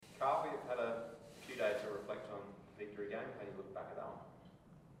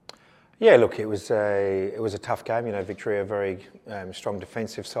Yeah, look, it was a tough game. Victoria, a very strong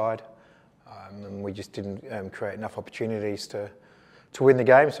defensive side, and we just didn't create enough opportunities to win the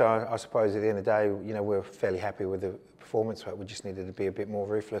game. So I suppose at the end of the day, we're fairly happy with the performance, but we just needed to be a bit more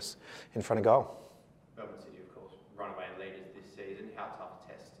ruthless in front of goal. Melbourne City, of course, runaway leaders this season. How tough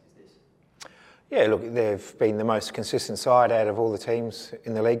a test is this? Yeah, look, they've been the most consistent side out of all the teams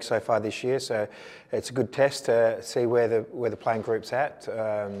in the league so far this year. So it's a good test to see where the playing group's at.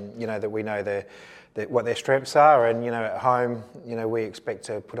 That we know what their strengths are, and at home, we expect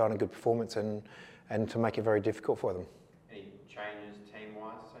to put on a good performance and to make it very difficult for them. Any changes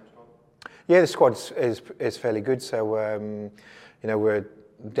team-wise, same squad? Yeah, the squad is fairly good. So we're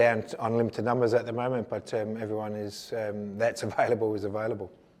down on limited numbers at the moment, but everyone that's available is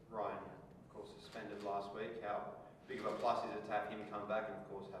available. Ryan, of course, suspended last week. How big of a plus is it to have him come back and,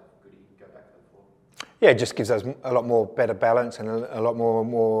 of course, have Goody go back to the floor? Yeah, it just gives us a lot more better balance and a lot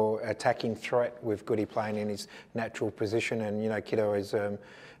more attacking threat with Goody playing in his natural position. And Kiddo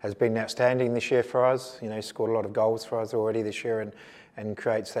has been outstanding this year for us. He's scored a lot of goals for us already this year, and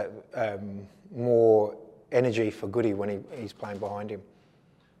creates that more energy for Goody when he's playing behind him.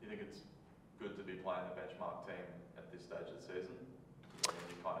 Do you think it's good to be playing a benchmark team at this stage of the season? When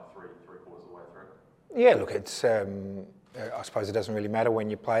you're kind of three quarters of the way through? Yeah, look, it's. I suppose it doesn't really matter when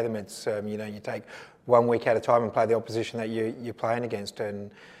you play them. It's you take 1 week at a time and play the opposition that you're playing against,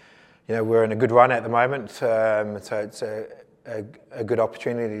 and we're in a good run at the moment. So it's a good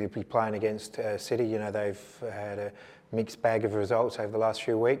opportunity to be playing against City. They've had a mixed bag of results over the last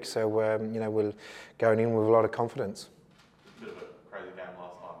few weeks, so we're going in with a lot of confidence. A bit of a crazy game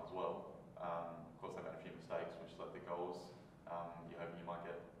last time as well. Of course, they made a few mistakes, which led to goals. You hope you might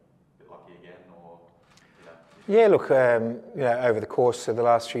get a bit lucky again, or Yeah, look, over the course of the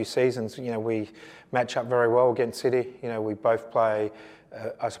last few seasons, we match up very well against City. We both play,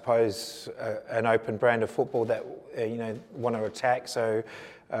 I suppose, an open brand of football that want to attack. So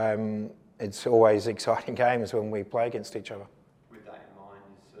it's always exciting games when we play against each other. With that in mind,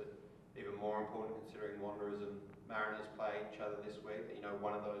 is it even more important considering Wanderers and Mariners play each other this week that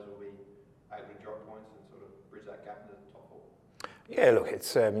one of those will be able to drop points and sort of bridge that gap into the top four? Yeah, look,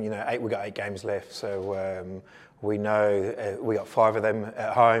 it's we've got 8 games left, so we know we got 5 of them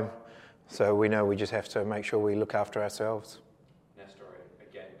at home, so we know we just have to make sure we look after ourselves. Nestor,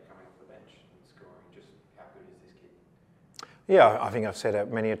 again, coming off the bench and scoring, just how good is this kid? Yeah, I think I've said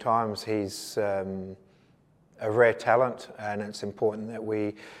it many a times. He's a rare talent, and it's important that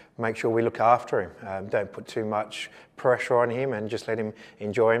we make sure we look after him. Don't put too much pressure on him, and just let him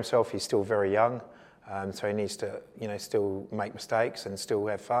enjoy himself. He's still very young. So he needs to, still make mistakes and still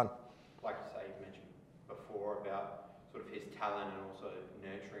have fun. Like you say, you've mentioned before about sort of his talent and also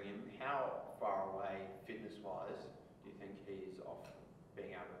nurturing him. How far away, fitness-wise, do you think he's off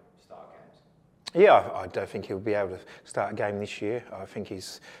being able to start games? Yeah, I don't think he'll be able to start a game this year. I think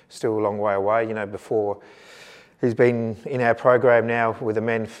he's still a long way away. Before he's been in our program now with the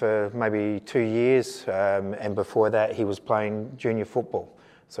men for maybe 2 years, and before that he was playing junior football.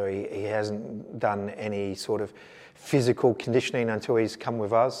 So he hasn't done any sort of physical conditioning until he's come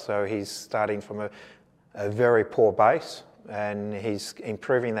with us. So he's starting from a very poor base, and he's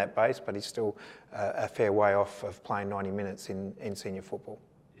improving that base, but he's still a fair way off of playing 90 minutes in senior football.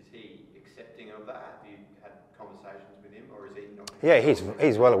 Is he accepting of that? Have you had conversations with him, or is he not? Yeah,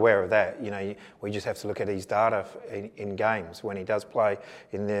 he's well aware of that. We just have to look at his data in games when he does play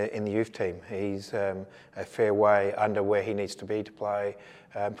in the youth team. He's a fair way under where he needs to be to play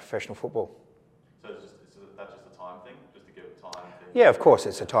professional football. So is that just a time thing, just to give it time? Yeah, of course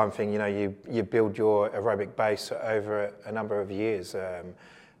it's a time thing. You build your aerobic base over a number of years,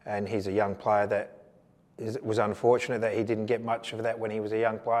 and he's a young player that was unfortunate that he didn't get much of that when he was a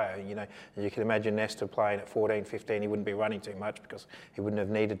young player. You can imagine Nestor playing at 14, 15, he wouldn't be running too much because he wouldn't have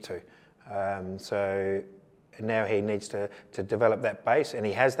needed to. So now he needs to develop that base, and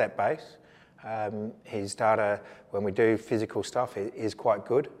he has that base. His data, when we do physical stuff, is quite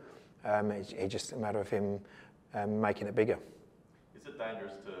good. It's just a matter of him making it bigger. Is it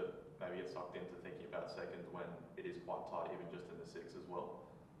dangerous to maybe get sucked into thinking about second when it is quite tight, even just in the 6 as well?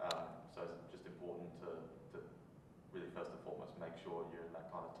 So it's just important to really first and foremost make sure you're in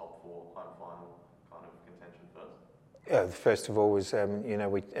that kind of top 4 home final kind of contention first? Yeah, first of all was,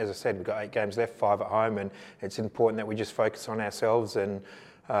 as I said, we've got 8 games left, 5 at home, and it's important that we just focus on ourselves, and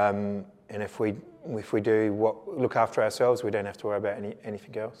if we look after ourselves, we don't have to worry about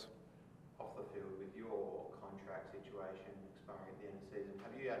anything else. Off the field, with your contract situation expiring at the end of the season,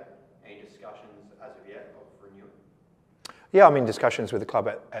 have you had any discussions as of yet of renewing? Yeah, I'm in discussions with the club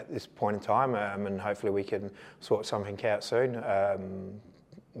at this point in time, and hopefully we can sort something out soon.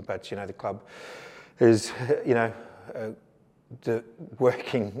 but the club is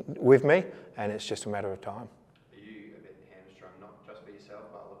working with me, and it's just a matter of time. Are you a bit hamstrung, not just for yourself,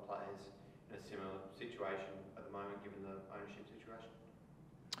 but other players in a similar situation at the moment, given the ownership situation?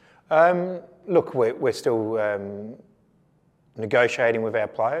 Look, we're still negotiating with our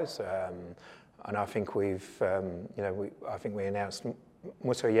players, and I think I think we announced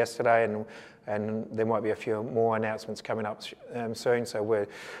Musa yesterday, and there might be a few more announcements coming up soon. So we're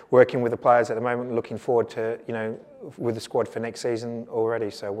working with the players at the moment, looking forward to with the squad for next season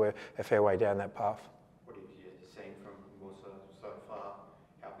already. So we're a fair way down that path. What have you seen from Musa so far?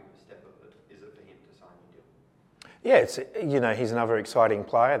 How big of a step is it for him to sign a deal? Yeah, it's he's another exciting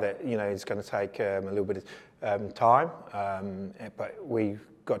player that is going to take a little bit of time, but we've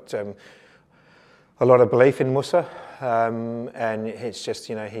got a lot of belief in Musa, and it's just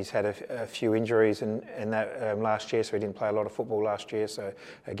he's had a few injuries in that last year, so he didn't play a lot of football last year. So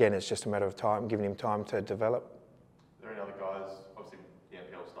again, it's just a matter of time, giving him time to develop. Are there any other guys? Obviously, the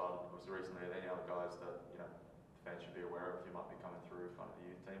NPL started recently. Are there any other guys that fans should be aware of who might be coming through front of the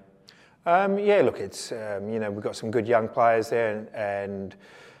youth team? Yeah, look, it's we've got some good young players there, and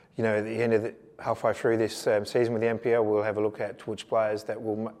at the end of halfway through this season with the NPL, we'll have a look at which players that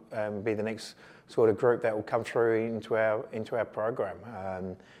will be the next sort of group that will come through into our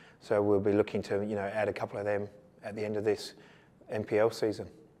program. So we'll be looking to add a couple of them at the end of this NPL season.